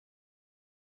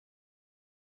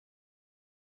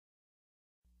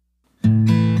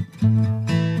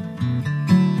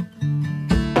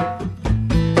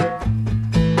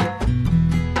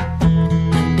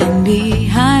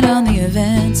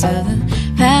difference of the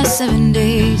past 7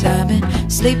 days. I've been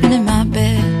sleeping in my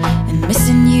bed and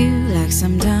missing you like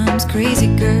sometimes crazy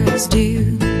girls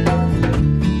do.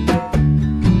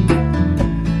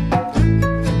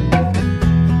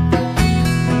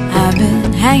 I've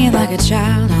been hanging like a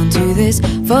child onto this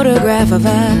photograph of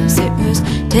us. It was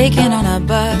taken on a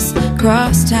bus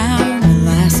across town the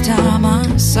last time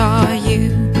I saw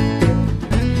you.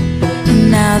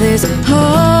 And now this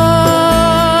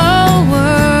whole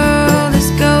world is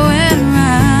going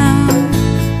round,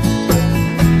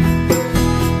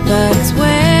 but it's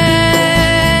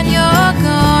when you're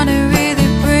gone it really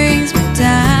brings me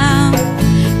down,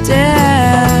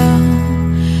 down.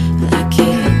 Well, I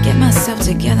can't get myself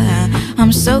together,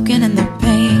 I'm soaking in the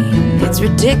pain. It's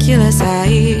ridiculous how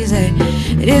easy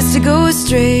it is to go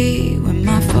astray when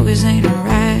my focus ain't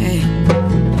right.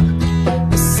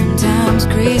 But sometimes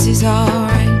crazy's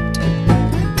alright.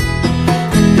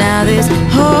 And now this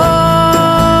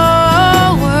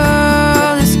whole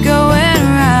world is going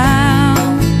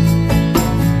round,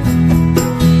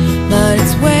 but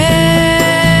it's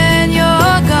when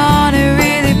you're gone it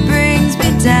really brings me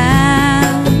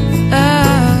down.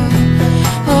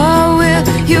 Oh, will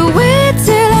you wait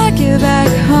till I get back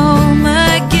home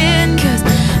again? 'Cause I'm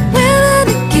willing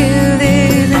to give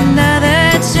this another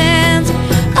chance.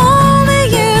 Only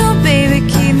you, baby,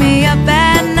 keep me up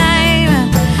at night.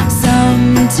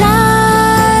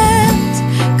 Sometimes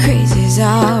crazy's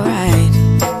alright.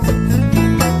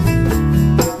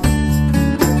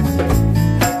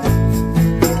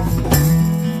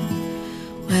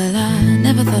 Well, I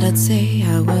never thought I'd say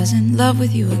I was in love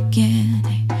with you again.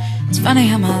 It's funny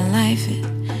how my life it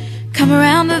come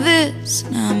around to this,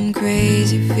 and I'm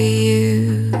crazy for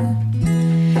you.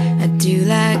 I do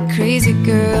like crazy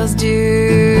girls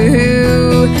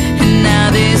do. And now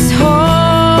this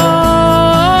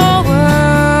whole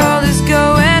world is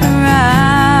going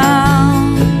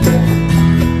around,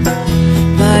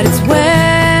 but it's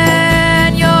when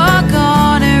you're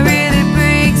gone it really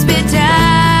brings me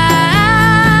down.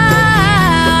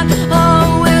 Oh,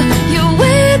 will you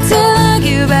wait till I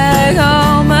get back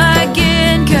home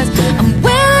again? 'Cause I'm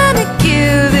willing to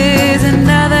give this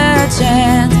another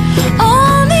chance.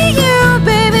 Only you,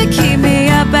 baby, keep me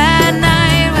up at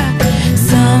night.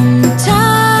 Sometimes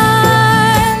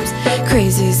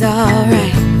crazy's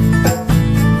alright.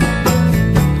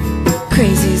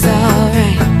 Crazy's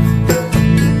alright.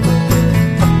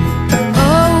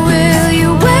 Oh, will you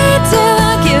wait till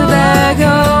I get back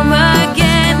home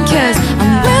again? 'Cause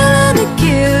I'm willing to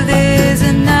give this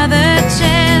another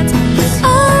chance.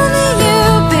 Only you,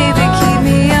 baby, keep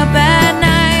me up at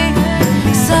night.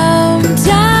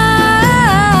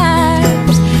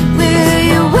 Sometimes will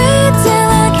you wait till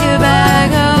I get back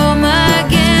home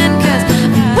again? 'Cause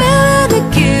I'm willing to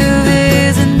give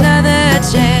this another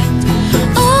chance.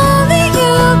 Only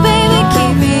you, baby,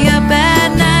 keep me up at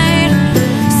night.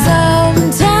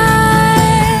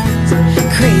 Sometimes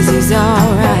crazy's all